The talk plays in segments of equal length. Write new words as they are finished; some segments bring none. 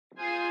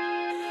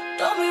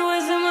Don't be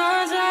wasting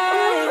my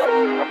time.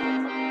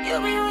 You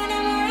be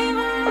winning my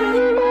mind.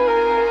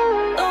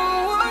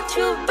 Don't want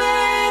you,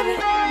 baby,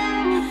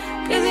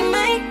 'cause you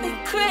make me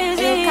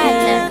crazy.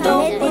 I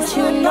don't want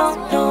you, no.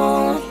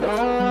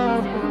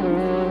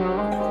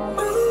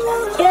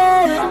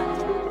 Yeah,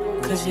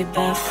 'cause you're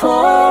bad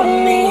for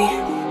me.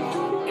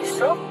 You're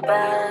so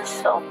bad,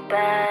 so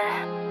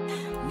bad.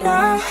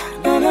 Nah,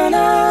 nah, nah,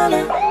 nah,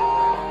 nah.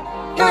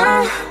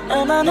 Nah,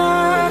 nah, nah,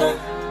 nah, nah.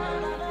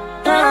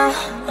 Nah,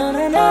 nah,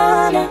 nah,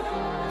 nah, nah.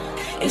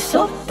 It's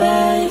so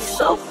bad, it's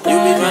so bad. You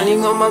be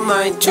running on my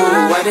mind too.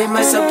 What am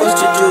I supposed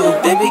to do?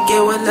 Baby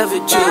girl, I love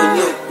it too.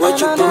 Look what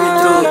you put me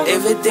through.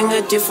 Everything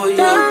I did for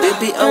you.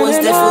 Baby, I was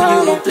there for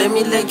you. Play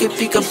me like a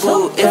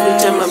peekaboo. Every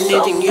time I'm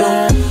needing you.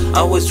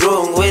 I was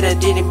wrong when I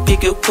didn't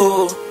pick a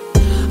call.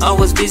 I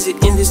was busy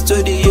in the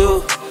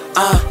studio.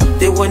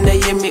 They wanna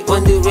hear me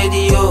on the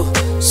radio.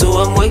 So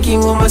I'm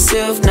working on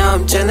myself now.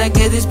 I'm tryna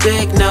get this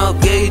back now.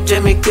 Girl, you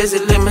drive me crazy,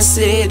 let me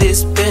say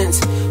this Benz.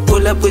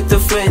 Pull up with a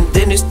friend,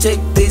 then you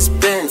take these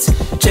bands.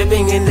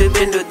 Trapping in the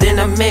window, then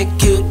I make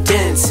you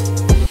dance.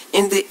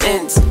 In the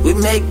end, we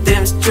make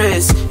them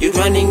stress. You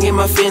running in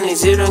my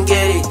feelings, you don't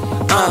get it.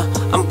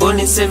 I'm born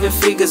in 7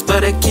 figures,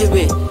 but I keep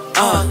it.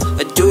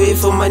 I do it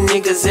for my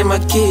niggas and my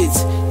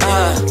kids.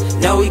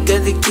 Now we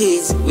got the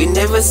kids, we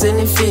never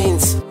sending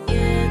fins.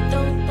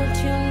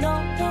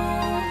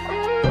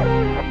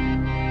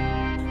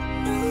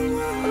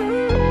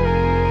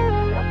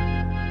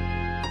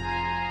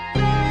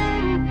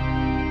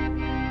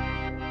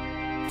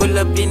 Pull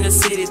up in the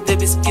city, they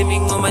be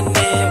skimming on my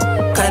name.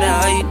 Kinda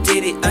how you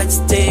did it, I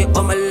just stay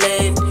on my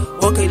lane.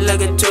 Walking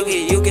like a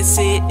jockey, you can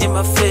see it in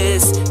my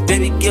face.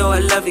 Baby girl, I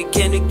love you,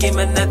 can you give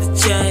me another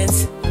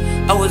chance?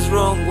 I was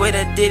wrong when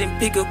I didn't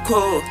pick a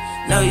call.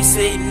 Now you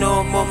say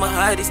no more, my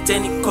heart is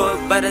standing cold.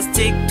 But I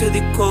stick to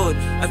the code,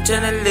 I'm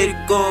tryna let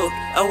it go.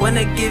 I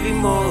wanna give you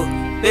more,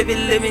 baby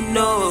let me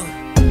know.